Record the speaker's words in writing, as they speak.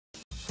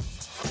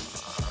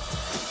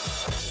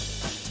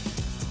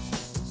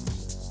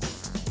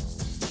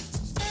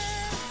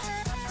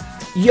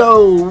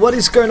Yo, what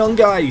is going on,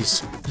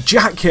 guys?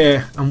 Jack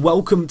here, and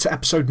welcome to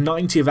episode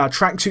 90 of our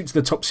Tracksuit to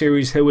the Top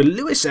series here with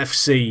Lewis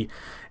FC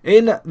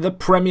in the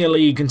Premier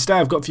League. And today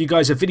I've got for you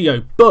guys a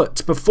video,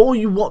 but before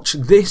you watch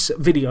this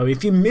video,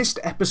 if you missed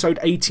episode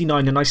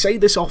 89, and I say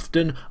this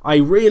often, I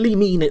really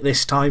mean it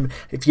this time,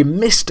 if you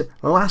missed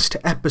last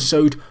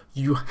episode,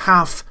 you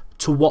have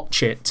to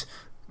watch it.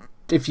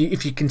 If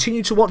you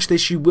continue to watch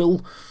this, you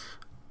will...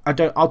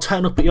 I'll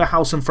turn up at your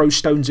house and throw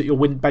stones at your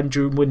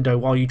bedroom window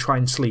while you try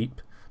and sleep.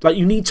 Like,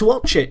 you need to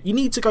watch it. You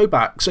need to go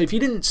back. So if you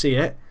didn't see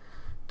it,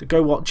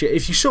 go watch it.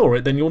 If you saw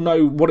it, then you'll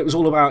know what it was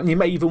all about, and you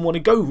may even want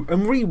to go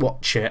and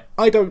re-watch it.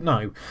 I don't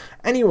know.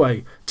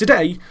 Anyway,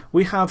 today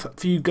we have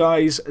for you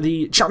guys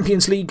the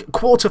Champions League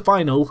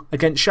quarter-final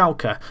against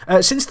Schalke.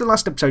 Since the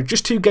last episode,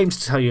 just two games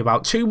to tell you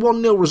about. Two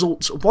 1-0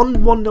 results.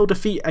 One 1-0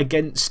 defeat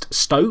against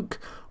Stoke.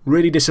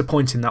 Really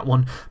disappointing, that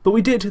one. But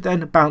we did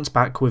then bounce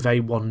back with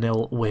a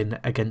 1-0 win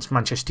against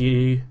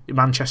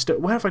Manchester.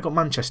 Where have I got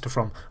Manchester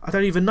from? I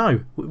don't even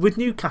know. With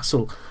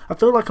Newcastle. I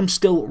feel like I'm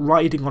still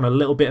riding on a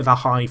little bit of a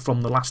high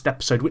from the last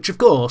episode, which of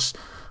course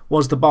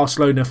was the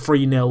Barcelona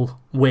 3-0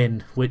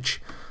 win,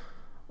 which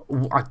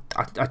I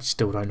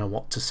still don't know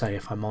what to say,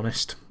 if I'm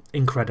honest.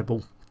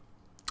 Incredible.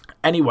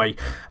 Anyway,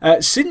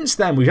 since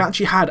then we've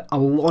actually had a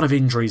lot of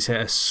injuries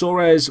here.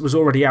 Suarez was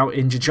already out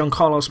injured.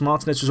 Giancarlo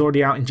Martinez was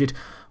already out injured.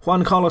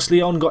 Juan Carlos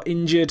Leon got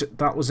injured.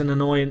 That was an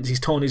annoyance.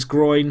 He's torn his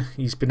groin.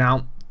 He's been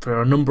out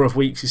for a number of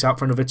weeks. He's out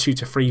for another 2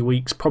 to 3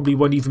 weeks. Probably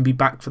won't even be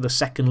back for the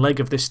second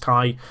leg of this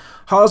tie.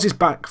 Haas is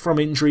back from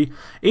injury.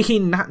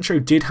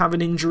 Nacho did have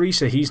an injury,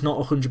 so he's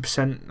not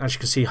 100%. As you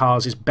can see,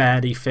 Haas is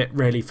barely fit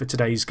really for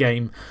today's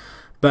game.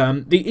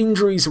 But the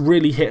injuries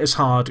really hit us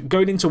hard.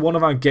 Going into one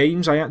of our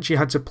games, I actually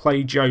had to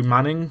play Joe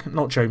Manning.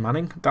 Not Joe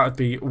Manning. That would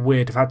be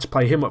weird if I had to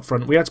play him up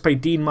front. We had to play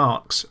Dean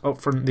Marks up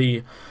front,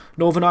 the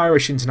Northern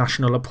Irish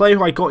international. A player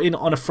who I got in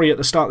on a free at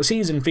the start of the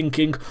season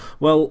thinking,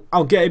 well,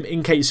 I'll get him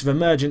in case of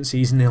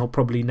emergencies and he'll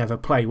probably never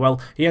play. Well,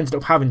 he ended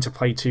up having to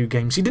play 2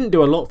 games. He didn't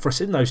do a lot for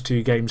us in those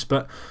 2 games,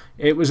 but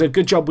it was a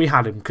good job we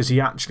had him because he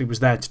actually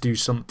was there to do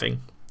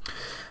something.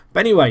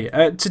 But anyway,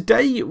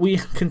 today we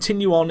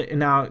continue on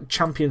in our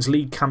Champions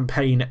League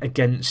campaign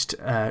against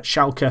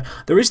Schalke.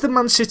 There is the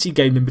Man City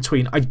game in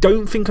between. I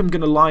don't think I'm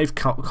going to live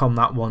com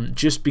that one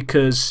just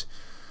because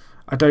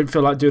I don't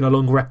feel like doing a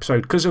longer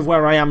episode. Because of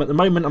where I am at the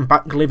moment, I'm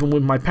back living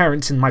with my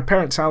parents in my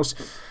parents' house.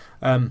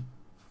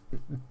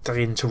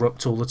 They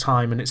interrupt all the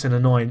time and it's an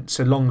annoyance.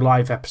 So long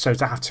live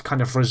episodes, I have to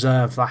kind of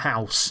reserve the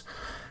house.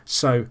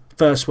 So,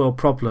 first world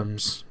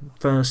problems.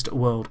 First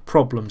world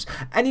problems.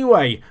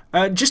 Anyway,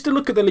 just to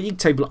look at the league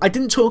table. I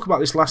didn't talk about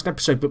this last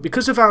episode, but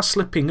because of our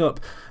slipping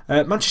up,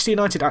 Manchester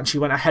United actually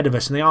went ahead of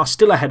us, and they are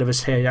still ahead of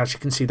us here. As you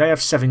can see, they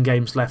have 7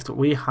 games left.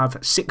 We have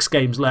 6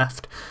 games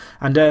left,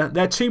 and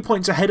they're 2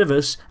 points ahead of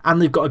us,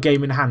 and they've got a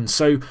game in hand.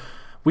 So,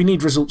 we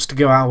need results to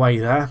go our way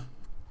there.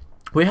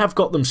 We have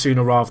got them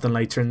sooner rather than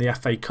later in the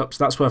FA Cup,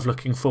 so that's worth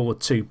looking forward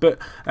to. But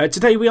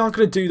today we are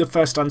going to do the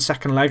first and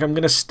second leg. I'm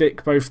going to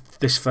stick both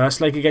this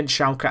first leg against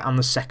Schalke and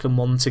the second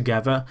one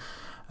together,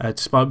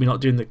 despite me not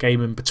doing the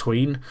game in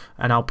between.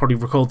 And I'll probably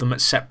record them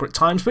at separate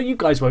times, but you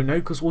guys won't know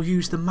because we'll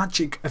use the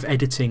magic of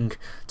editing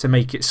to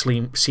make it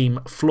seem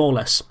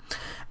flawless.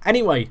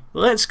 Anyway,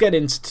 let's get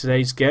into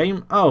today's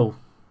game. Oh,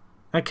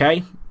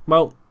 okay.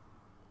 Well,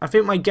 I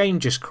think my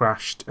game just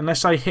crashed,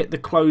 unless I hit the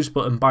close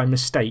button by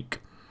mistake.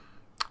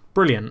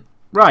 Brilliant.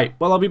 Right,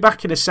 well, I'll be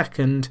back in a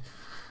second,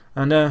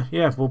 and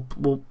yeah,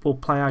 we'll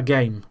play our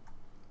game.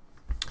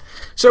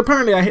 So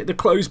apparently I hit the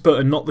close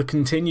button, not the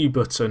continue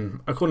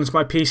button. According to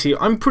my PC,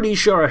 I'm pretty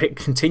sure I hit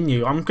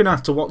continue. I'm going to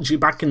have to watch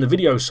it back in the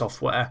video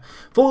software.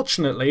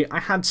 Fortunately, I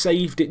had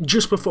saved it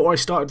just before I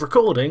started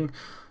recording,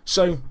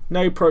 so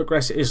no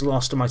progress is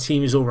lost and my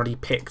team is already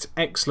picked.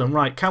 Excellent.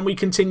 Right, can we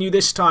continue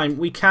this time?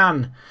 We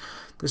can.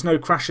 There's no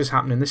crashes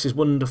happening. This is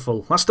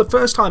wonderful. That's the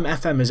first time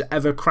FM has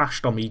ever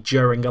crashed on me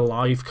during a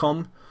live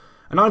com.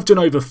 And I've done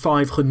over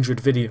 500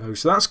 videos,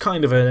 so that's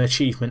kind of an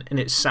achievement in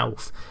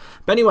itself.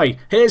 But anyway,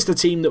 here's the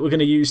team that we're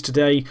going to use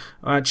today.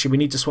 Actually, we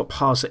need to swap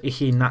Haas at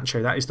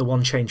Nacho. That is the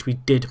one change we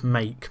did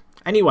make.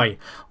 Anyway,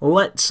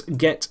 let's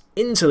get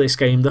into this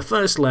game. The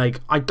first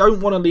leg, I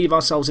don't want to leave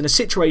ourselves in a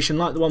situation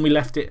like the one we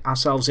left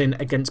ourselves in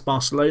against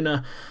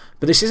Barcelona.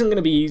 But this isn't going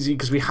to be easy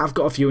because we have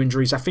got a few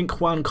injuries. I think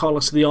Juan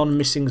Carlos Leon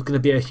missing is going to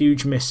be a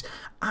huge miss.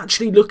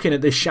 Actually, looking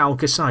at this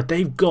Schalke side,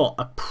 they've got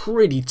a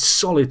pretty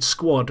solid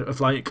squad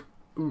of, like,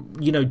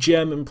 you know,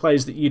 German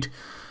players that you'd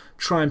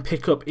try and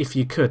pick up if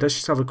you could. Let's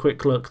just have a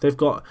quick look. They've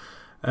got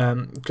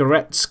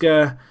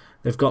Goretzka,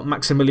 they've got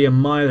Maximilian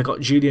Meyer, they've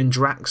got Julian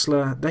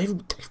Draxler.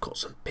 They've got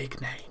some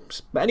big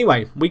names. But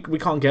anyway, we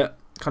can't get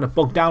kind of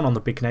bogged down on the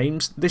big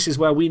names. This is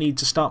where we need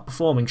to start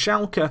performing.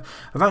 Schalke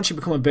have actually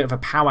become a bit of a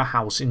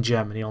powerhouse in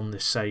Germany on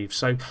this save,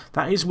 so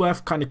that is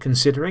worth kind of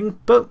considering,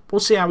 but we'll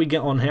see how we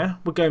get on here.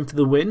 We're going for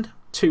the win.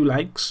 2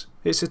 legs.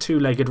 It's a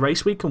 2-legged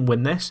race. We can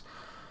win this,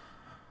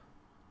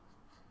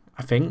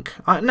 I think.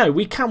 No,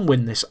 we can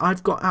win this.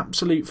 I've got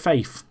absolute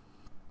faith.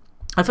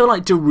 I feel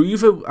like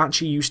Deruva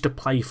actually used to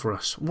play for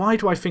us. Why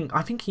do I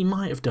think he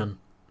might have done?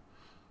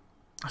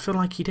 I feel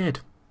like he did.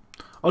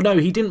 Oh no,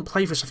 he didn't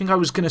play for us. I think I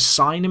was going to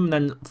sign him and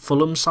then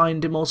Fulham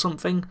signed him or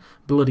something.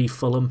 Bloody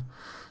Fulham.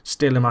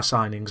 Stealing my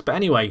signings. But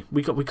anyway,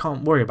 we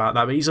can't worry about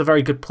that. But he's a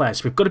very good player,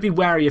 so we've got to be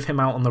wary of him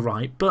out on the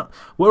right. But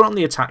we're on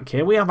the attack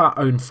here. We have our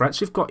own threats.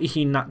 We've got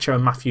Iheanacho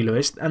and Matthew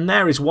Lewis. And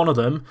there is one of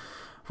them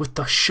with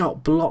the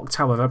shot blocked,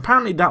 however.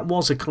 Apparently that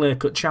was a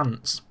clear-cut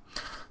chance.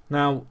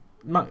 Now,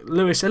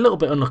 Lewis, a little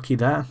bit unlucky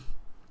there.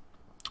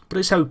 But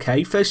it's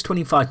okay. First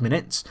 25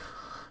 minutes.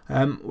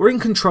 We're in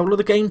control of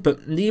the game,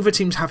 but neither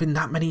team's having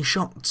that many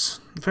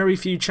shots. Very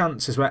few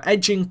chances. We're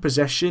edging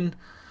possession.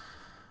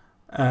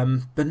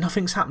 But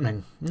nothing's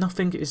happening.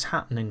 Nothing is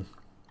happening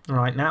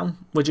right now.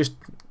 We're just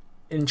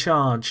in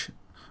charge.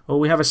 Well,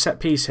 we have a set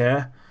piece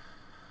here.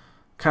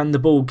 Can the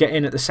ball get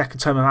in at the second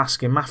time of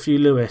asking? Matthew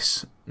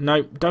Lewis.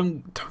 No,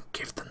 don't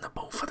give them the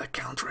ball for the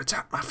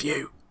counter-attack,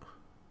 Matthew.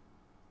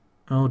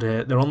 Oh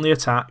dear, they're on the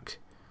attack.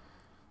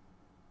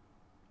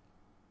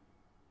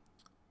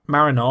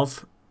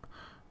 Marinov.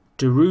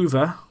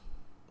 Deruva.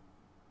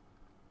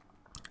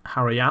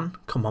 Harayan.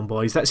 Come on,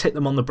 boys. Let's hit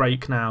them on the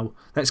break now.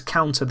 Let's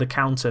counter the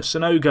counter.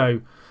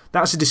 Sonogo.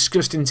 That's a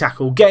disgusting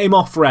tackle. Get him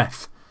off,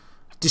 ref.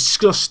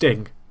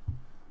 Disgusting.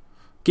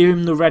 Give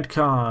him the red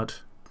card.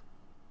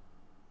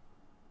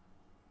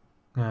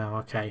 Oh,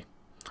 okay.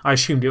 I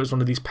assumed it was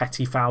one of these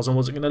petty fouls and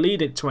wasn't going to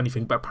lead it to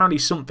anything, but apparently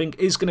something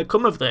is going to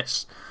come of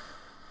this.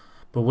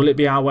 But will it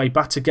be our way?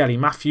 Batagelli,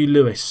 Matthew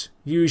Lewis,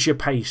 use your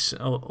pace,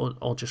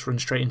 or just run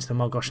straight into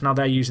them. Oh gosh, now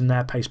they're using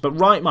their pace. But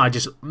Reitmeier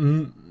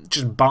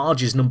just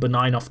barges number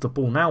 9 off the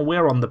ball. Now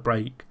we're on the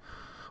break.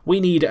 We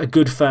need a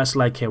good first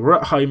leg here. We're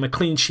at home. A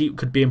clean sheet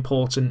could be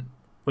important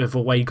with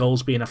away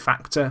goals being a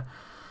factor.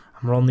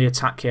 And we're on the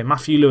attack here.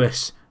 Matthew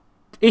Lewis,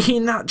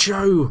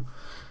 Iheanacho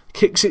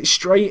kicks it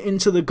straight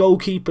into the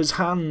goalkeeper's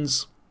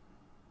hands.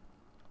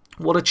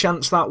 What a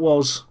chance that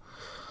was.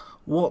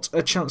 What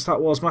a chance that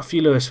was.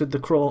 Matthew Lewis with the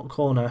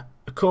corner.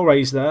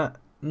 Okore's there.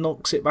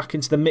 Knocks it back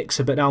into the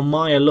mixer. But now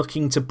Meyer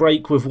looking to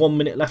break with 1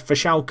 minute left for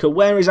Schalke.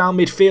 Where is our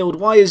midfield?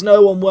 Why is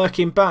no one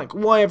working back?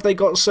 Why have they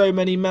got so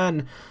many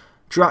men?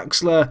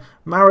 Draxler,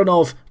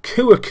 Marinov,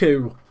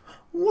 Kouakou.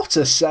 What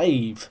a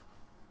save.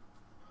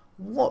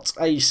 What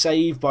a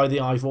save by the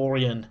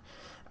Ivorian.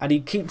 And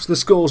he keeps the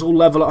scores all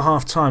level at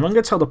half time. I'm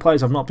going to tell the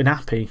players I've not been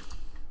happy.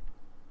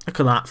 Look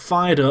at that.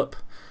 Fired up.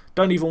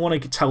 Don't even want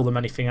to tell them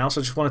anything else.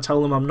 I just want to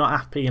tell them I'm not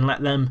happy and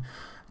let them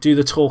do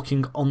the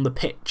talking on the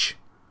pitch.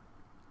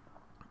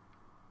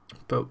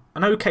 But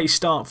an okay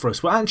start for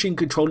us. We're actually in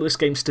control of this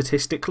game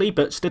statistically,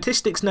 but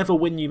statistics never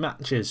win you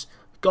matches.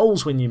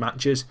 Goals win you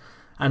matches,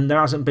 and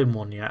there hasn't been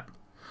one yet.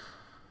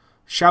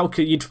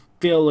 Schalke, you'd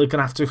feel they're going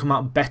to have to come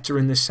out better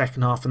in this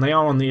second half, and they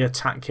are on the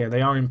attack here.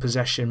 They are in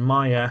possession.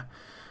 Meyer,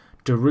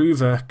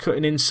 Deruva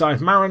cutting inside.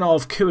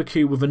 Marinov,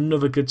 Kouakou with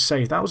another good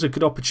save. That was a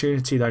good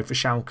opportunity, though, for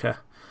Schalke.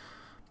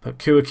 But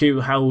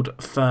Kouakou held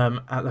firm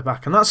at the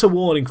back. And that's a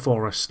warning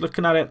for us.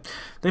 Looking at it,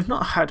 they've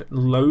not had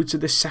loads of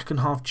this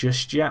second half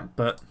just yet.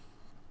 But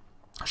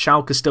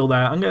Schalke's still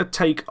there. I'm going to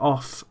take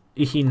off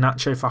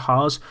Iheanacho for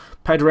Haas.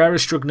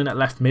 Pedreira's struggling at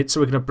left mid. So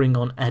we're going to bring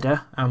on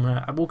Eder.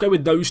 And we'll go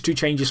with those two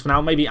changes for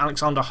now. Maybe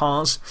Alexander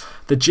Haas,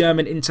 the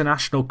German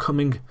international,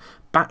 coming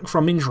back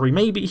from injury.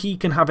 Maybe he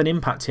can have an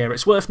impact here.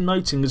 It's worth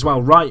noting as well,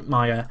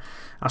 Reitmeier,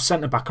 our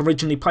centre-back,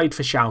 originally played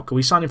for Schalke.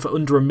 We signed him for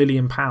under £1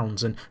 million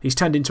and he's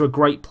turned into a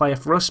great player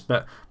for us,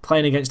 but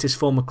playing against his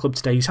former club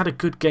today, he's had a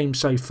good game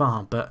so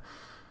far, but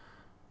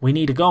we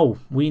need a goal.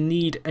 We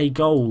need a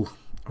goal.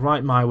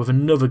 Reitmeier with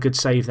another good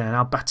save there.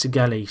 Now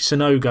Batagelli,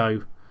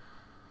 Sonogo.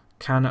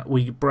 Can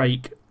we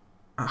break?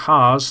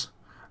 Haas,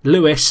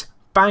 Lewis,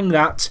 bang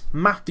that.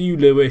 Matthew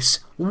Lewis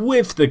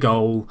with the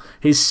goal.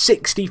 His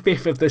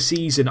 65th of the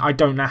season. I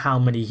don't know how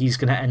many he's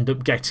going to end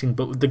up getting,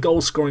 but with the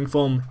goal scoring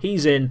form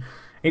he's in,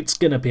 it's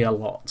going to be a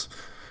lot.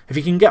 If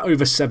he can get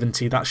over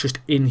 70, that's just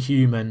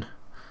inhuman.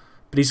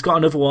 But he's got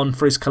another one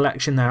for his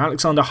collection there.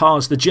 Alexander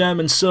Haas, the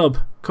German sub,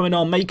 coming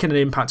on, making an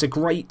impact. A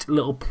great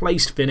little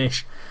placed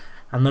finish.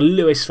 And the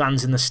Lewis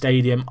fans in the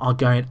stadium are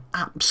going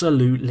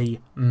absolutely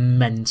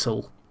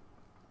mental.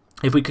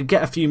 If we could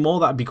get a few more,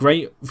 that would be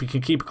great. If we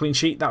could keep a clean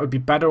sheet, that would be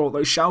better.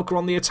 Although Schalke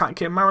on the attack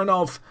here.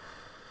 Marinov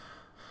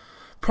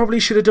probably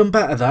should have done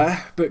better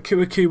there. But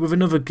Kouakou with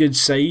another good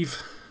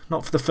save.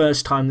 Not for the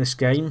first time this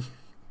game.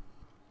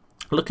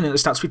 Looking at the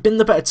stats, we've been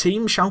the better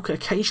team. Schalke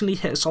occasionally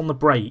hit us on the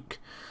break.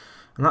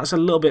 And that's a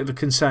little bit of a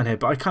concern here.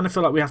 But I kind of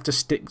feel like we have to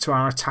stick to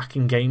our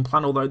attacking game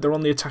plan. Although they're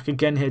on the attack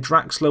again here.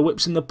 Draxler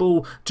whips in the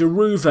ball.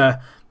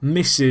 Deruva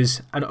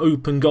misses an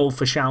open goal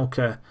for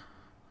Schalke.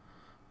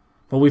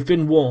 Well, we've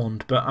been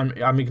warned, but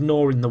I'm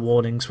ignoring the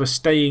warnings. We're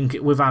staying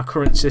with our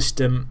current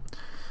system.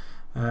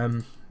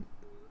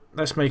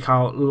 Let's make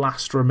our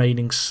last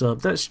remaining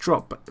sub. Let's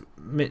drop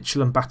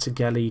Mitchell and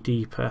Batagelli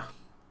deeper.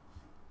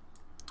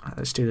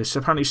 Let's do this.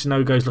 Apparently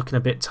Sonogo's looking a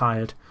bit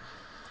tired.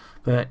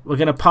 But we're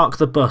going to park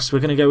the bus. We're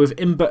going to go with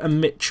Imbert and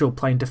Mitchell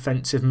playing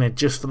defensive mid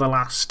just for the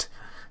last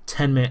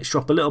 10 minutes.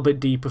 Drop a little bit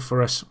deeper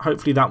for us.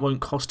 Hopefully that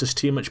won't cost us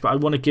too much, but I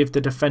want to give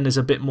the defenders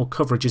a bit more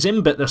coverage. Is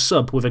Imbert the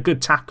sub with a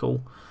good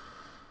tackle?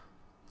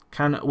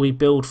 Can we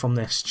build from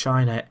this?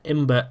 China,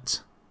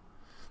 Imbert.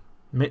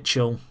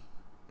 Mitchell,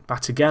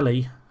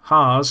 Batagelli,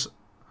 Haas,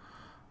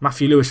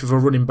 Matthew Lewis with a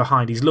running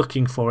behind. He's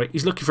looking for it.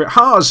 He's looking for it.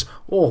 Haas!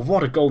 Oh,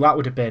 what a goal that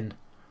would have been.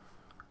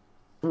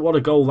 What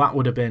a goal that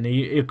would have been.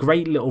 A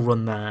great little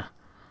run there.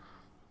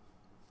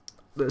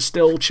 There's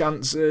still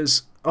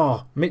chances.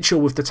 Oh,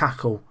 Mitchell with the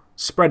tackle.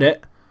 Spread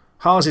it.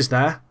 Haas is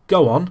there.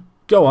 Go on.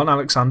 Go on,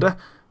 Alexander.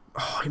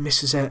 Oh, he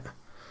misses it.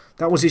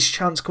 That was his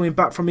chance coming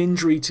back from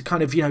injury to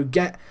kind of,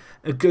 get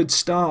a good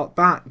start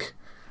back.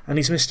 And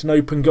he's missed an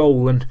open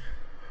goal. And,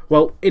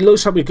 well, it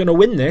looks like we're going to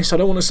win this. I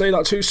don't want to say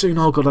that too soon.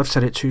 Oh, God, I've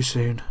said it too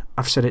soon.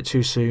 I've said it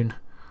too soon.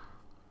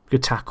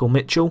 Good tackle,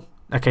 Mitchell.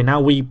 Okay, now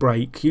we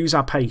break. Use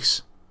our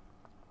pace.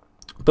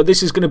 But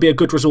this is going to be a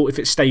good result if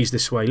it stays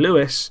this way.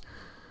 Lewis,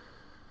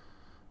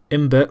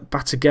 Imbert,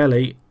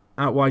 Batagelli,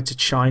 out wide to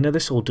China.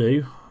 This will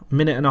do.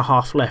 Minute and a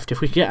half left.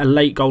 If we could get a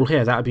late goal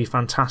here, that would be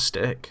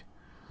fantastic.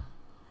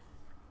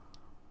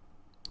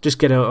 Just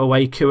get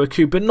away,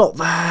 Kouakou, but not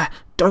there.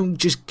 Don't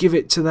just give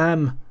it to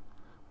them.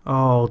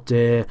 Oh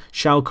dear.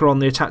 Schalke on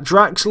the attack.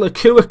 Draxler,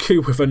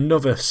 Kouakou with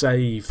another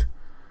save.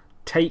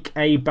 Take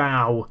a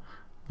bow,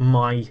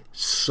 my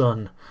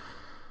son.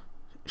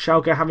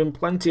 Schalke having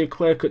plenty of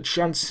clear-cut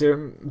chances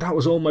here. That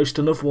was almost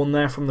another one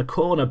there from the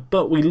corner,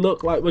 but we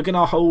look like we're going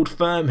to hold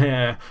firm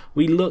here.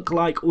 We look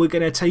like we're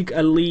going to take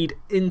a lead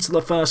into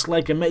the first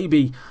leg and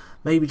maybe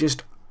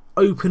just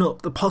open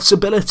up the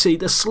possibility,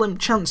 the slim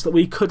chance that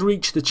we could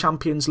reach the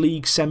Champions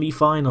League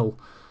semi-final.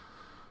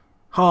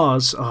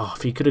 Haas, oh,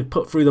 if he could have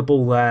put through the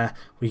ball there,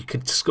 we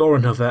could score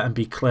another and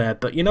be clear.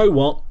 But you know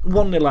what?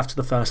 1-0 after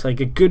the first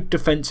leg. A good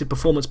defensive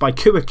performance by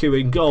Kouakou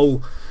in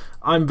goal.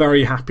 I'm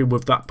very happy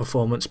with that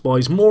performance,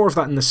 boys. More of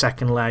that in the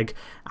second leg,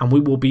 and we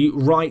will be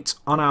right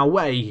on our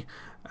way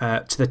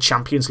to the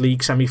Champions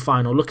League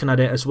semi-final. Looking at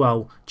it as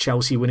well,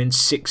 Chelsea winning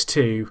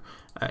 6-2.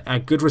 A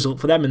good result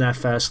for them in their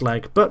first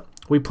leg, but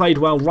we played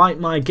well. Right,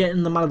 Meyer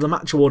getting the Man of the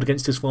Match award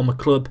against his former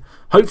club.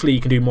 Hopefully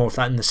you can do more of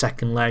that in the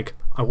second leg.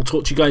 I will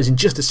talk to you guys in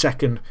just a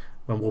second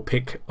when we'll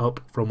pick up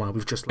from where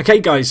we've just left.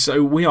 Okay guys,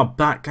 so we are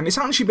back, and it's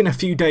actually been a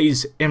few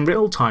days in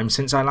real time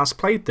since I last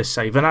played this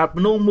save. An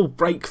abnormal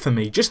break for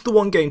me. Just the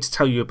one game to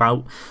tell you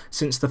about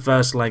since the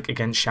first leg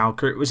against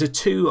Schalke. It was a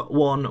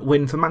 2-1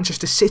 win for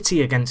Manchester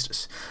City against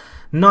us.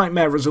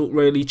 Nightmare result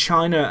really.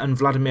 China and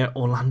Vladimir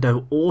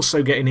Orlando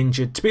also getting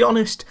injured. To be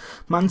honest,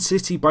 Man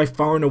City by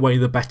far and away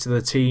the better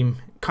the team.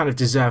 Kind of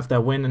deserved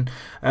their win, and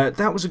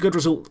that was a good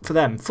result for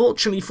them.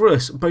 Fortunately for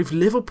us, both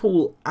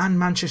Liverpool and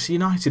Manchester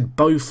United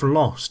both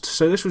lost,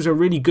 so this was a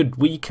really good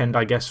weekend,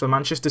 I guess, for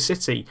Manchester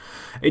City.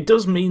 It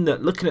does mean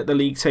that looking at the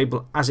league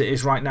table as it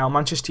is right now,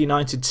 Manchester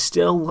United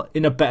still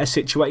in a better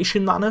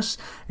situation than us,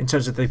 in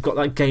terms of they've got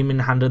that game in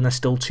hand and they're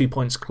still 2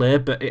 points clear,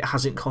 but it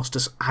hasn't cost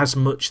us as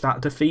much, that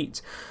defeat.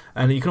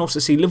 And you can also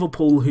see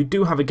Liverpool, who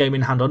do have a game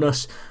in hand on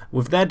us,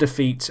 with their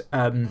defeat,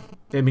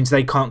 it means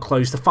they can't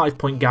close the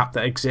 5-point gap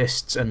that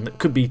exists, and it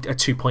could be a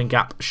 2-point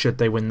gap should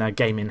they win their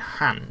game in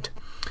hand.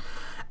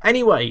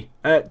 Anyway,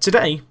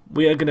 today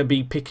we are going to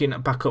be picking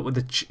back up with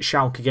the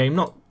Schalke game,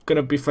 not going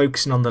to be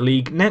focusing on the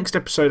league. Next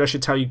episode, I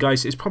should tell you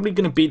guys, is probably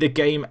going to be the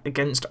game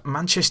against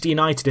Manchester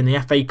United in the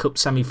FA Cup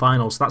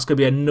semi-finals. That's going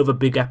to be another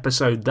big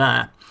episode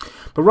there.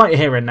 But right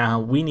here and now,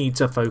 we need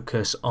to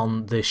focus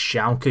on this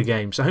Schalke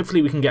game. So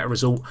hopefully we can get a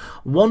result.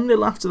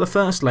 1-0 after the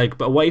first leg,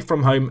 but away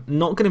from home,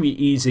 not going to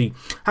be easy.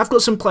 Have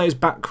got some players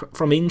back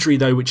from injury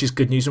though, which is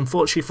good news.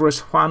 Unfortunately for us,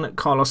 Juan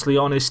Carlos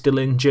Leon is still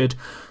injured.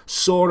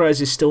 Suarez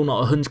is still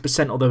not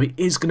 100%, although he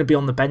is going to be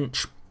on the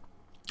bench.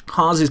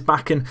 Haas is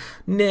back in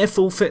near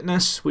full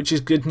fitness, which is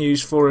good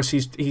news for us.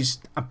 He's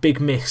a big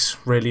miss,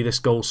 really, this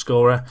goal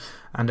scorer.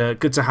 And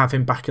good to have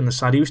him back in the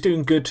side. He was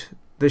doing good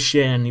this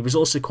year, and he was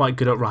also quite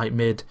good at right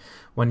mid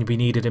when we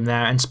needed him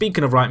there. And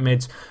speaking of right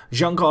mids,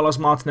 Jean-Carlos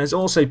Martinez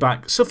also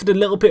back. Suffered a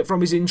little bit from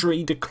his injury,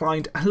 he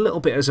declined a little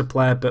bit as a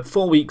player, but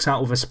 4 weeks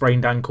out with a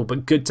sprained ankle,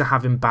 but good to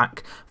have him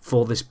back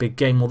for this big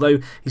game, although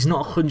he's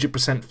not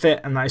 100% fit,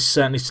 and that is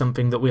certainly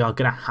something that we are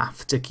going to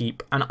have to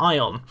keep an eye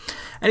on.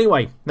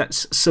 Anyway,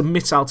 let's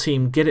submit our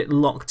team, get it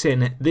locked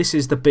in. This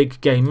is the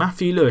big game.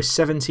 Matthew Lewis,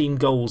 17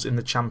 goals in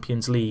the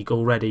Champions League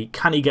already.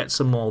 Can he get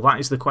some more? That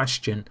is the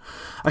question.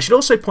 I should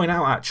also point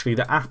out, actually,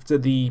 that after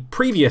the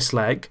previous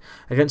leg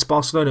against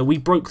Barcelona, we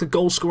broke the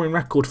goal-scoring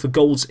record for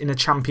goals in a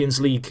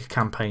Champions League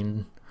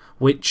campaign,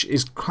 which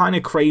is kind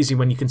of crazy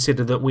when you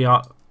consider that we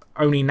are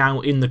only now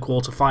in the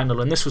quarter-final,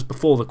 and this was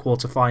before the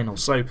quarter-final.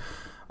 So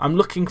I'm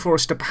looking for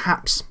us to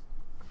perhaps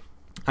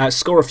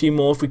score a few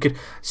more. If we could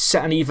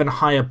set an even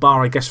higher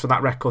bar, I guess, for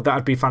that record, that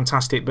would be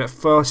fantastic. But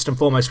first and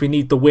foremost, we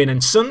need the win,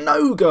 and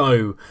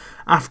Sonogo,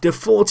 after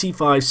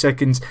 45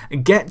 seconds,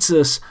 gets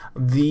us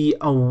the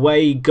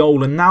away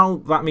goal. And now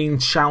that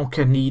means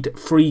Schalke need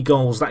 3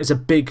 goals. That is a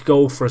big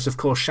goal for us. Of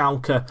course,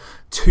 Schalke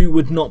 2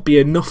 would not be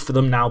enough for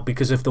them now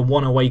because of the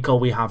 1 away goal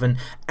we have. And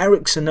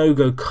Eric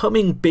Sonogo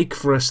coming big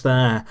for us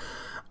there.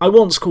 I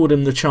once called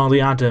him the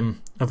Charlie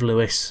Adam of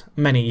Lewis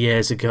many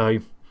years ago.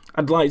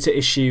 I'd like to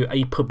issue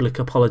a public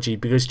apology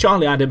because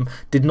Charlie Adam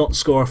did not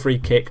score a free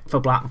kick for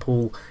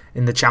Blackpool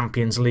in the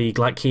Champions League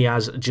like he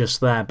has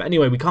just there. But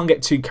anyway, we can't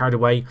get too carried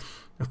away.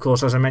 Of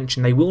course, as I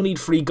mentioned, they will need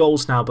 3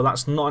 goals now, but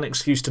that's not an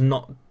excuse to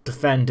not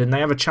defend. And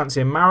they have a chance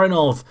here.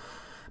 Marinov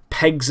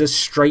pegs us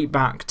straight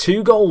back.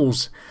 2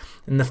 goals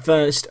in the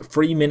first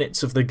 3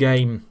 minutes of the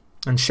game.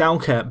 And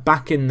Schalke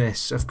back in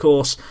this. Of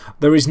course,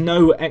 there is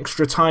no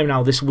extra time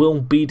now. This will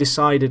be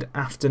decided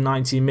after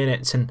 90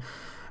 minutes. And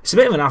it's a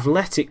bit of an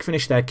athletic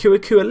finish there.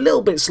 Kouakou a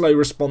little bit slow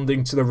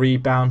responding to the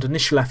rebound.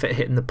 Initial effort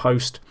hitting the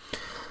post.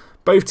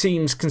 Both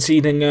teams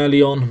conceding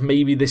early on.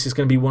 Maybe this is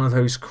going to be one of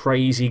those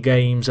crazy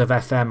games of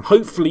FM.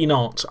 Hopefully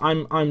not.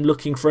 I'm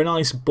looking for a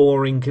nice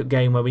boring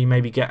game where we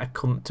maybe get a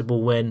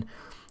comfortable win.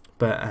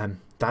 But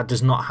that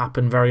does not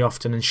happen very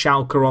often. And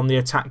Schalke on the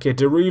attack here.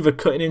 Deruva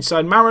cutting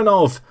inside.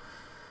 Marinov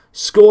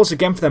scores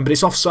again for them, but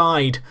it's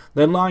offside.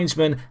 The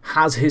linesman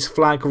has his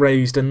flag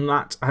raised, and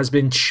that has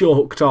been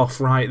chalked off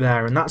right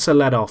there, and that's a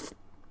let-off.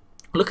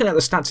 Looking at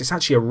the stats, it's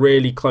actually a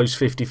really close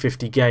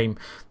 50-50 game.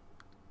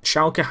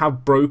 Schalke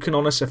have broken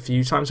on us a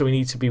few times, so we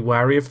need to be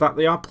wary of that.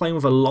 They are playing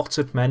with a lot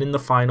of men in the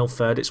final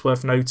third, it's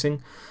worth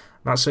noting.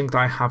 That's something that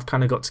I have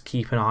kind of got to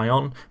keep an eye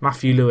on.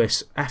 Matthew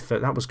Lewis, effort,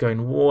 that was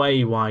going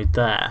way wide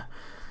there.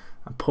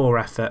 A poor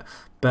effort.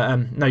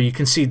 But no, you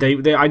can see,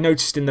 I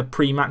noticed in the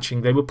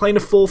pre-matching, they were playing a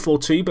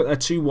 4-4-2, but their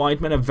 2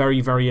 wide men are very,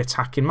 very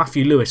attacking.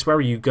 Matthew Lewis, where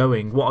are you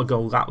going? What a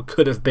goal that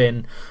could have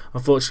been.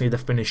 Unfortunately, the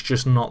finish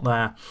just not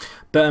there.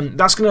 But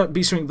that's going to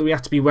be something that we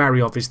have to be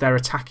wary of, is their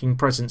attacking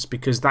presence,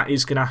 because that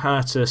is going to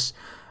hurt us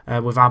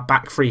with our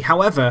back three.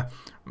 However,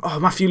 oh,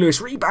 Matthew Lewis,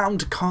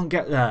 rebound, can't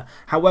get there.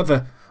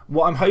 However,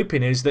 what I'm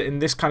hoping is that in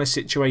this kind of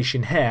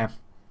situation here,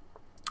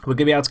 we're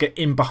going to be able to get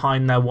in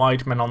behind their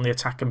wide men on the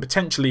attack and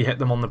potentially hit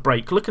them on the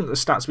break. Looking at the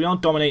stats, we are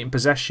dominating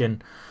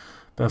possession.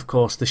 But of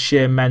course, the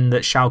sheer men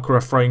that Schalke are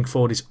throwing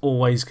forward is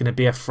always going to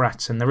be a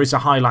threat. And there is a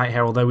highlight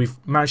here, although we've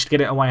managed to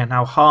get it away. And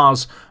now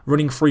Haas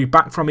running through,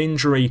 back from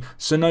injury.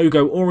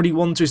 Sonogo already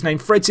won to his name.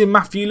 Threads in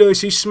Matthew Lewis,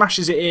 who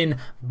smashes it in.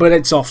 But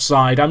it's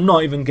offside. I'm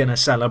not even going to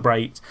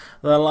celebrate.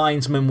 The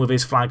linesman with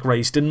his flag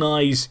raised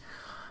denies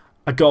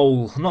a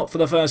goal. Not for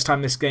the first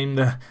time this game.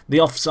 The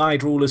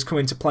offside rule has come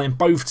into play, and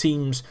both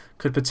teams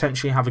could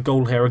potentially have a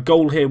goal here. A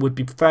goal here would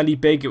be fairly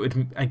big. It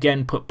would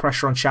again put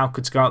pressure on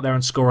Schalke to go out there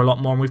and score a lot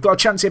more. And we've got a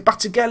chance here.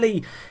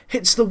 Batagelli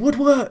hits the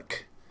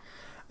woodwork.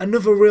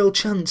 Another real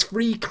chance.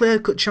 3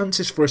 clear-cut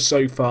chances for us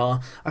so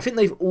far. I think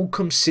they've all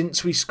come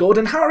since we scored.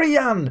 And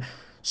Harian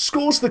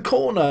scores the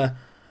corner.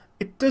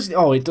 It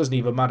doesn't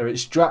even matter.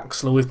 It's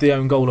Draxler with the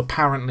own goal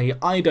apparently.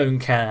 I don't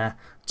care.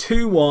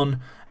 2-1,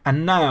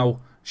 and now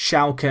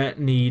Schalke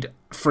need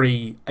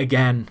 3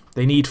 again.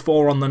 They need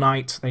 4 on the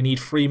night. They need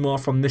 3 more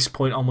from this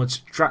point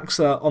onwards.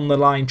 Draxler on the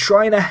line,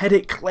 trying to head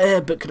it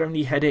clear, but could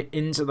only head it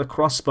into the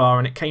crossbar,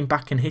 and it came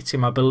back and hit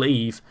him, I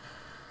believe.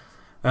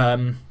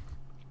 We're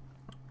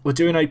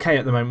doing okay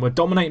at the moment. We're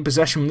dominating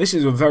possession. This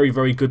is a very,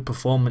 very good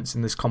performance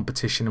in this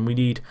competition, and we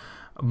need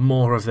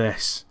more of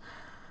this.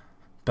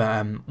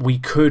 But we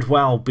could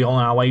well be on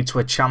our way to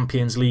a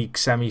Champions League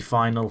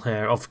semi-final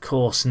here. Of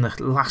course, in the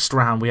last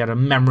round, we had a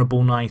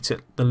memorable night at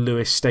the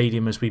Lewis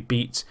Stadium as we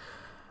beat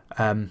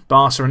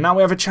Barca. And now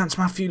we have a chance.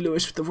 Matthew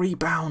Lewis with the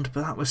rebound,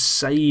 but that was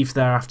saved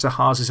there after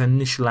Haas's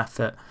initial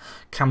effort.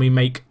 Can we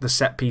make the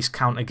set piece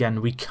count again?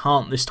 We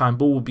can't this time.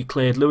 Ball will be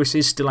cleared. Lewis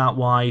is still out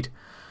wide,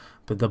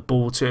 but the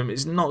ball to him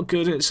is not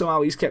good.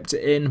 Somehow he's kept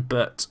it in,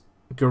 but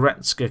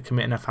Goretzka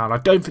committing a foul. I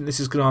don't think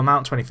this is going to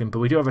amount to anything, but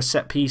we do have a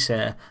set piece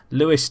here.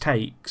 Lewis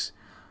takes,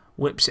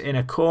 whips it in.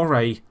 A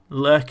Corre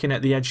lurking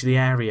at the edge of the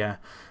area,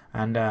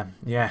 and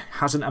yeah,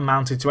 hasn't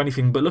amounted to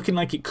anything, but looking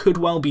like it could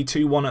well be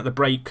 2-1 at the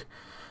break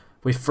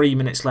with 3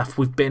 minutes left.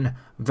 We've been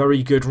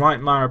very good. Right,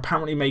 Meyer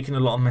apparently making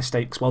a lot of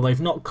mistakes. Well, they've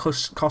not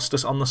cost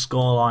us on the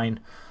scoreline.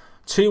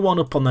 2-1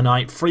 up on the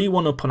night,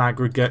 3-1 up on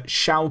aggregate.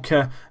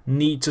 Schalke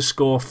need to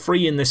score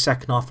 3 in this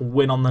second half and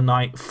win on the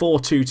night.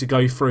 4-2 to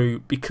go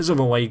through because of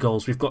away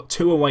goals. We've got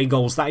 2 away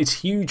goals. That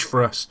is huge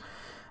for us.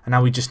 And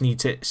now we just need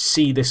to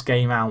see this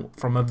game out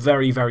from a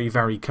very, very,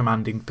 very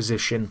commanding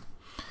position.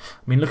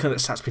 I mean, looking at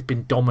the stats, we've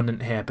been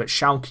dominant here. But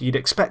Schalke, you'd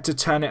expect to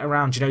turn it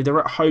around. You know, they're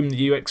at home.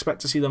 You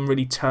expect to see them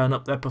really turn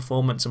up their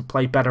performance and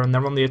play better. And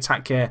they're on the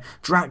attack here.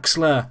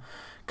 Draxler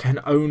can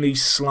only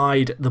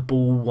slide the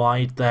ball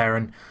wide there,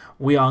 and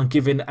we are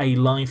given a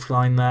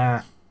lifeline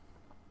there.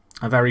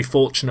 A very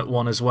fortunate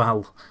one as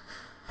well.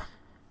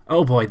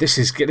 Oh boy, this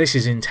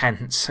is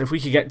intense. If we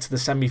could get to the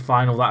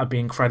semi-final, that would be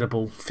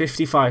incredible.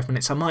 55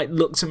 minutes. I might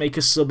look to make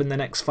a sub in the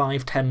next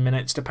 5-10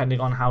 minutes, depending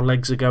on how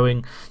legs are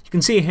going. You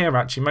can see here,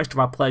 actually, most of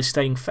our players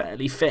staying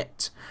fairly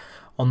fit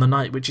on the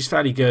night, which is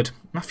fairly good.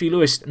 Matthew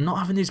Lewis not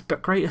having his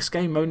greatest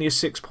game, only a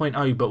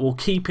 6.0, but we'll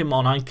keep him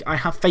on. I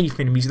have faith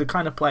in him. He's the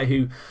kind of player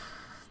who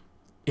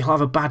he'll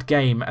have a bad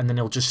game and then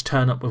he'll just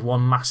turn up with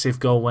one massive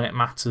goal when it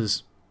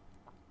matters.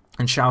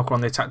 And Schalke on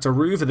the attack.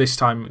 Deruva this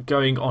time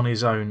going on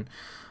his own.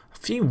 A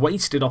few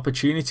wasted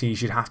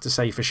opportunities, you'd have to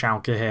say, for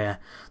Schalke here.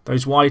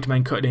 Those wide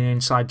men cutting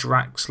inside,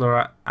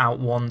 Draxler out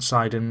one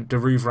side and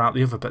Deruva out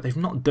the other, but they've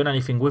not done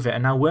anything with it.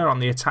 And now we're on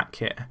the attack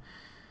here.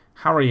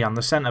 Harian,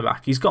 the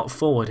centre-back, he's got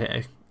forward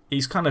here.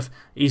 He's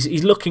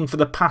he's looking for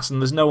the pass and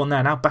there's no one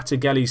there. Now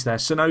Batagelli's there.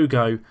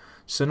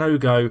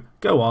 Sonogo,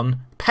 go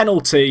on.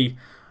 Penalty.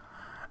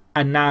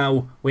 And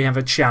now we have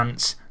a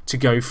chance to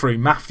go through.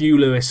 Matthew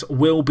Lewis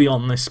will be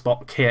on this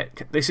spot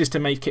kick. This is to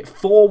make it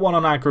 4-1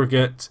 on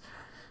aggregate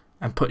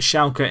and put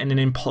Schalke in an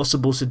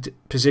impossible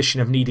position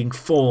of needing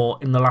 4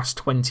 in the last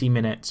 20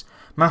 minutes.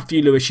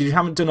 Matthew Lewis, you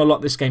haven't done a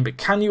lot this game, but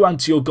can you add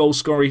to your goal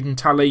scoring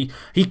tally?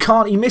 He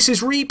can't. He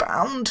misses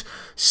rebound.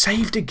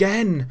 Saved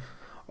again.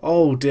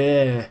 Oh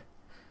dear.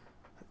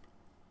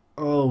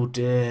 Oh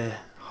dear.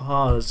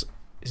 Haas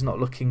is not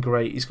looking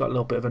great. He's got a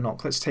little bit of a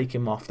knock. Let's take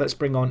him off. Let's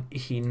bring on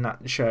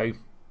Iheanacho.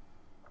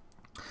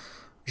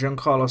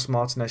 Giancarlos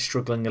Martinez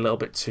struggling a little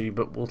bit too,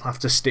 but we'll have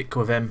to stick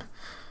with him.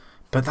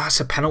 But that's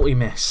a penalty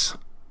miss.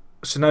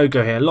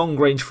 Sonogo here, long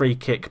range free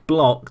kick,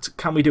 blocked.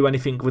 Can we do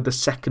anything with the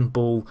second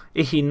ball?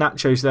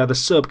 Iheanacho's there, the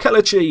sub.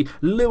 Kelechi,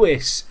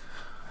 Lewis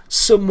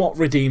somewhat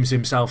redeems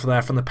himself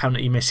there from the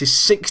penalty miss. His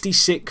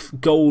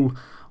 66th goal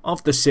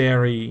of the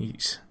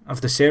series.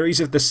 Of the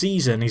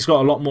season. He's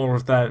got a lot more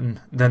of than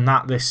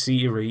that this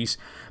series.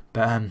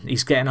 But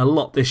he's getting a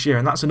lot this year,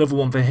 and that's another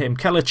one for him.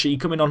 Kelechi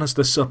coming on as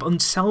the sub,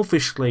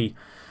 unselfishly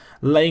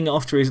laying it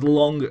off to his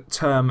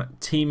long-term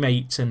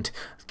teammate and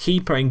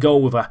keeper in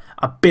goal with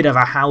a bit of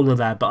a howler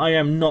there. But I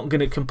am not going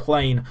to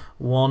complain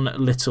one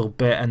little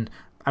bit, and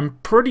I'm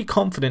pretty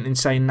confident in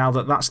saying now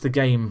that that's the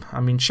game. I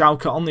mean,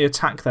 Schalke on the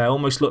attack there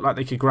almost looked like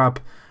they could grab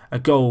a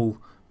goal,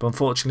 but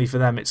unfortunately for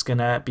them it's going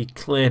to be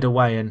cleared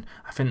away, and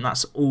I think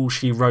that's all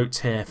she wrote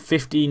here.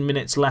 15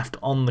 minutes left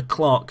on the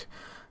clock.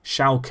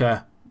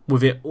 Schalke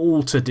with it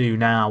all to do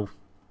now.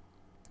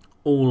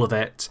 All of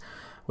it.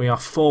 We are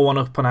 4-1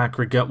 up on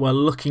aggregate. We're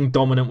looking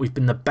dominant. We've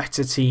been the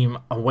better team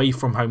away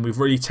from home. We've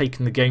really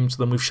taken the game to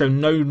them. We've shown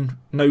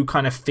no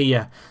kind of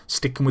fear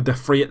sticking with the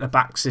 3 at the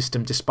back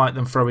system despite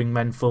them throwing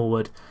men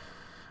forward.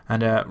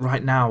 And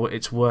right now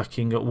it's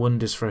working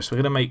wonders for us. We're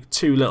going to make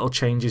 2 little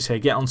changes here.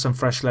 Get on some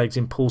fresh legs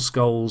in Paul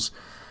Scholes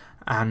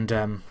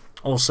and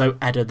also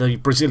Eder, the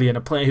Brazilian,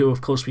 a player who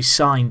of course we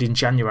signed in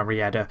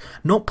January. Eder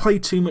not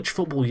played too much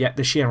football yet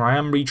this year. I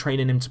am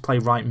retraining him to play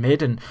right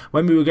mid, and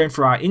when we were going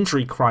through our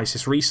injury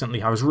crisis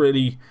recently, I was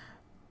really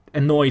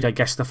annoyed, I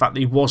guess, the fact that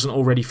he wasn't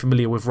already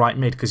familiar with right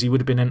mid, because he would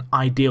have been an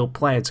ideal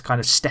player to kind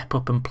of step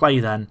up and play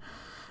then.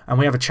 And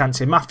we have a chance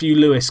here. Matthew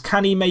Lewis,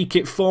 can he make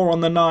it 4 on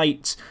the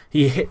night?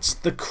 He hits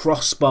the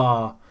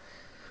crossbar.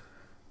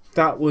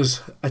 That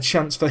was a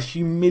chance for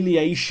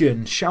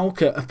humiliation.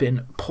 Schalke have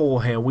been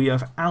poor here. We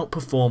have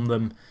outperformed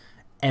them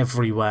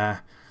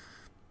everywhere.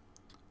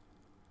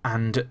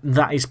 And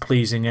that is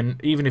pleasing. And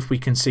even if we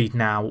concede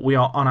now, we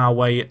are on our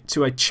way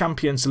to a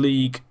Champions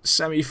League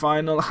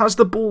semi-final. Has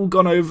the ball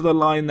gone over the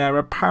line there?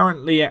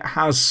 Apparently it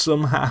has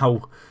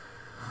somehow.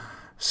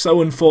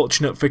 So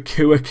unfortunate for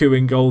Kouakou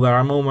in goal there.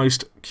 I'm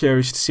almost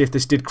curious to see if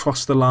this did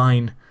cross the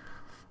line.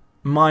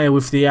 Maya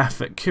with the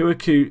effort.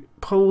 Kouakou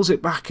pulls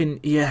it back, and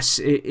yes,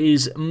 it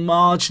is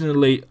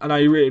marginally, and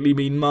I really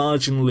mean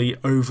marginally,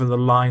 over the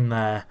line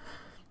there.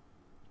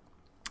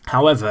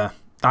 However,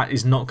 that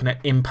is not going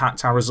to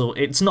impact our result.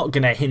 It's not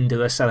going to hinder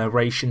the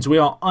celebrations. We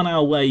are on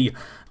our way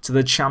to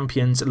the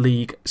Champions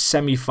League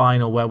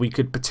semi-final, where we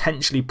could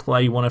potentially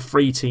play one of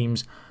 3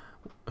 teams.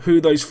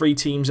 Who those 3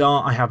 teams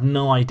are, I have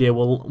no idea.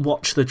 We'll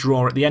watch the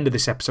draw at the end of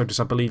this episode,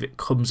 as I believe it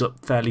comes up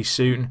fairly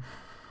soon.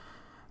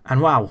 And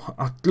wow,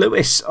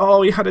 Lewis,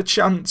 oh, he had a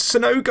chance.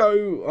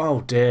 Sonogo,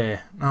 oh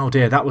dear,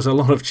 that was a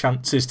lot of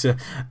chances to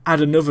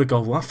add another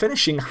goal. Our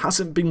finishing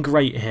hasn't been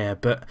great here,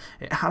 but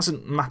it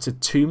hasn't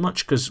mattered too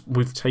much because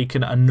we've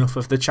taken enough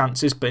of the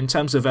chances. But in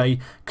terms of a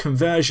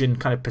conversion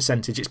kind of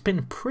percentage, it's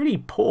been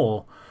pretty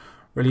poor,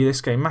 really,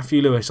 this game.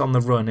 Matthew Lewis on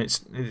the run,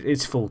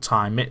 it's full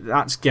time.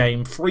 That's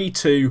game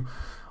 3-2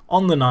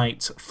 on the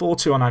night,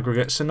 4-2 on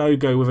aggregate.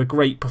 Sonogo with a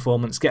great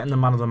performance, getting the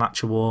Man of the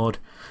Match award.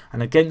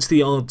 And against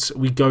the odds,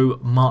 we go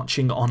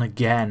marching on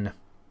again.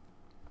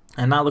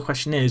 And now the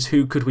question is,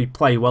 who could we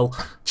play? Well,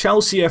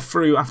 Chelsea are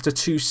through after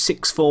 2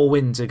 6-4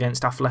 wins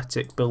against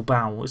Athletic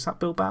Bilbao. Is that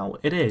Bilbao?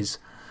 It is.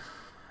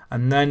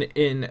 And then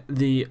in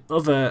the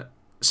other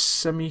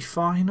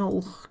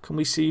semi-final, can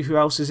we see who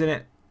else is in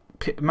it?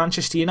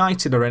 Manchester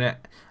United are in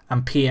it,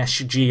 and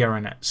PSG are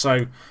in it.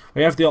 So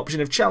we have the option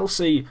of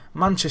Chelsea,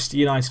 Manchester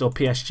United or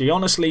PSG.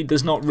 Honestly,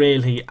 there's not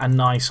really a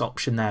nice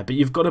option there, but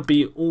you've got to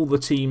beat all the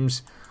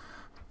teams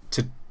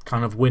to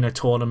kind of win a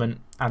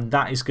tournament, and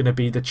that is going to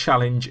be the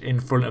challenge in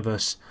front of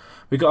us.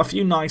 We've got a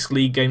few nice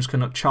league games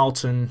coming up.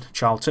 Charlton,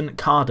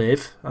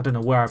 Cardiff. I don't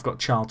know where I've got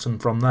Charlton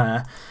from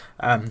there.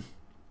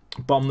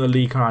 Bottom of the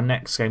league are our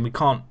next game. We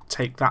can't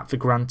take that for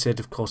granted.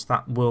 Of course,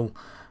 that will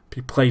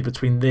be played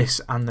between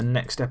this and the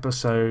next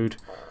episode.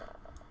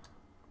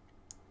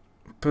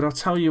 But I'll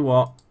tell you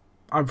what,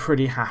 I'm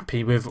pretty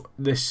happy with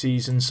this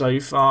season so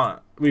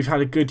far. We've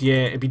had a good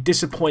year. It'd be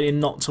disappointing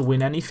not to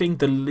win anything.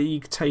 The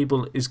league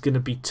table is going to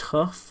be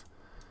tough.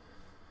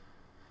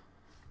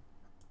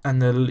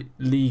 And the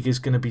league is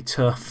going to be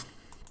tough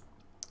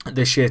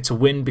this year to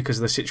win because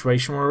of the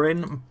situation we're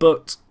in.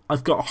 But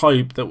I've got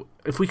hope that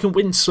if we can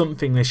win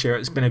something this year,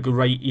 it's been a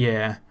great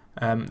year.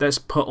 Let's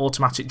put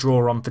automatic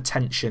draw on for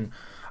tension.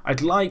 I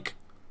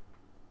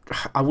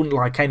wouldn't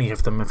like any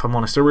of them, if I'm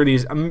honest. It really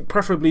is.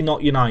 Preferably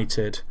not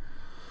United.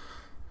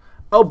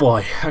 Oh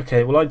boy,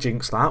 okay, well I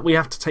jinxed that. We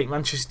have to take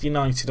Manchester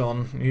United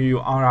on, who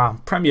are our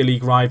Premier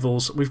League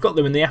rivals. We've got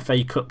them in the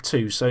FA Cup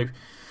too, so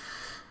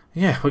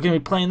yeah, we're going to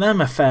be playing them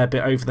a fair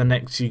bit over the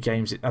next few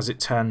games, as it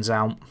turns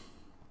out.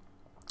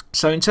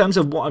 So in terms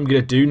of what I'm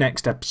going to do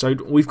next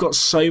episode, we've got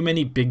so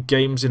many big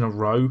games in a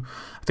row.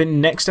 I think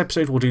next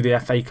episode we'll do the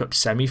FA Cup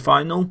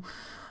semi-final.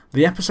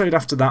 The episode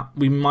after that,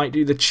 we might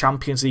do the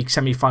Champions League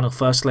semi-final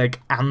first leg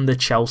and the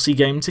Chelsea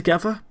game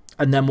together.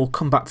 And then we'll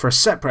come back for a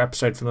separate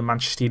episode for the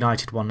Manchester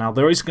United one. Now,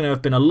 there is going to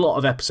have been a lot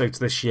of episodes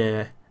this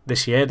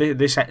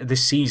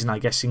season, I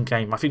guess, in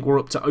game. I think we're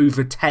up to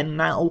over 10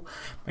 now,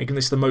 making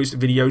this the most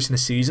videos in the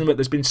season. But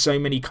there's been so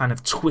many kind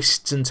of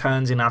twists and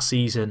turns in our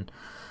season.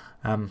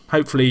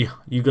 Hopefully,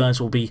 you guys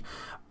will be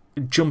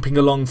jumping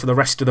along for the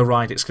rest of the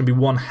ride. It's going to be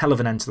one hell of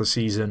an end to the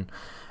season.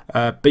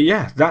 But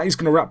yeah, that is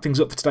going to wrap things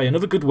up for today.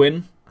 Another good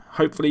win.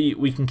 Hopefully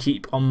we can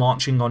keep on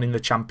marching on in the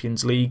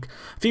Champions League.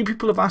 A few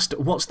people have asked,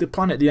 what's the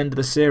plan at the end of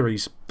the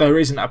series? There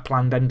isn't a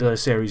planned end of the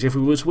series. If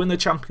we were to win the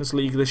Champions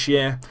League this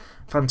year,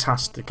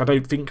 fantastic. I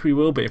don't think we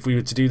will, but if we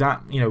were to do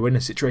that, you know, we're in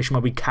a situation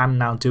where we can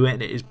now do it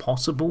and it is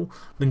possible,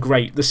 then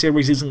great. The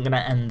series isn't going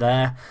to end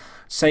there.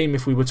 Same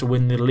if we were to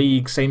win the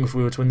league, same if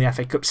we were to win the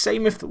FA Cup,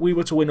 same if we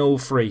were to win all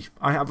three.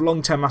 I have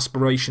long-term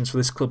aspirations for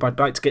this club. I'd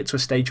like to get to a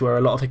stage where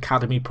a lot of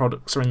academy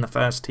products are in the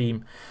first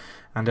team.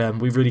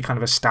 And we've really kind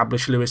of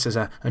established Lewis as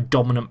a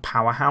dominant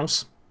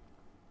powerhouse.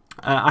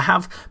 I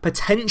have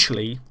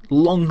potentially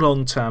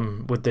long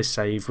term with this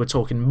save. We're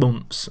talking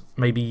months,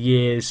 maybe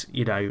years,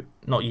 you know,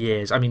 not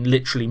years. I mean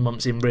literally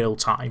months in real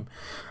time.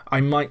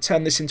 I might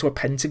turn this into a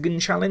Pentagon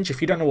challenge.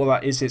 If you don't know what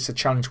that is, it's a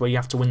challenge where you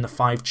have to win the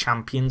 5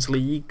 Champions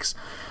Leagues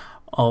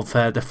of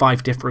the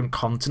 5 different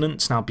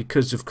continents. Now,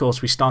 because of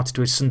course we started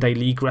with Sunday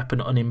League rep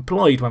and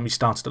unemployed when we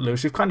started at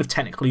Lewis, we've kind of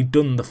technically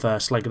done the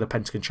first leg of the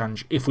Pentagon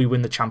Challenge if we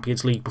win the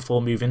Champions League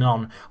before moving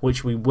on,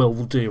 which we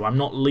will do. I'm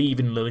not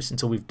leaving Lewis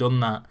until we've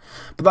done that.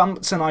 But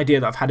that's an idea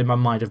that I've had in my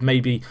mind of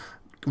maybe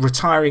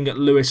retiring at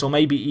Lewis, or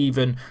maybe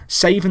even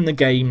saving the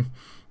game,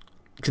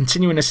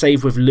 continuing a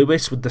save with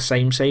Lewis with the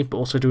same save, but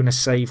also doing a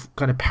save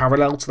kind of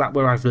parallel to that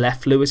where I've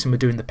left Lewis and we're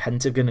doing the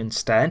Pentagon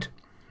instead.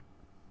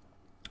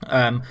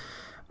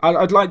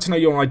 I'd like to know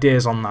your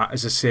ideas on that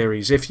as a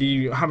series. If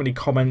you have any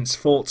comments,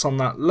 thoughts on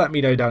that, let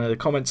me know down in the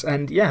comments.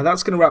 And yeah,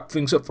 that's going to wrap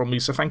things up from me.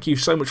 So thank you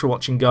so much for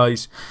watching,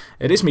 guys.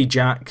 It is me,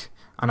 Jack,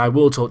 and I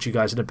will talk to you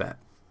guys in a bit.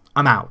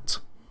 I'm out.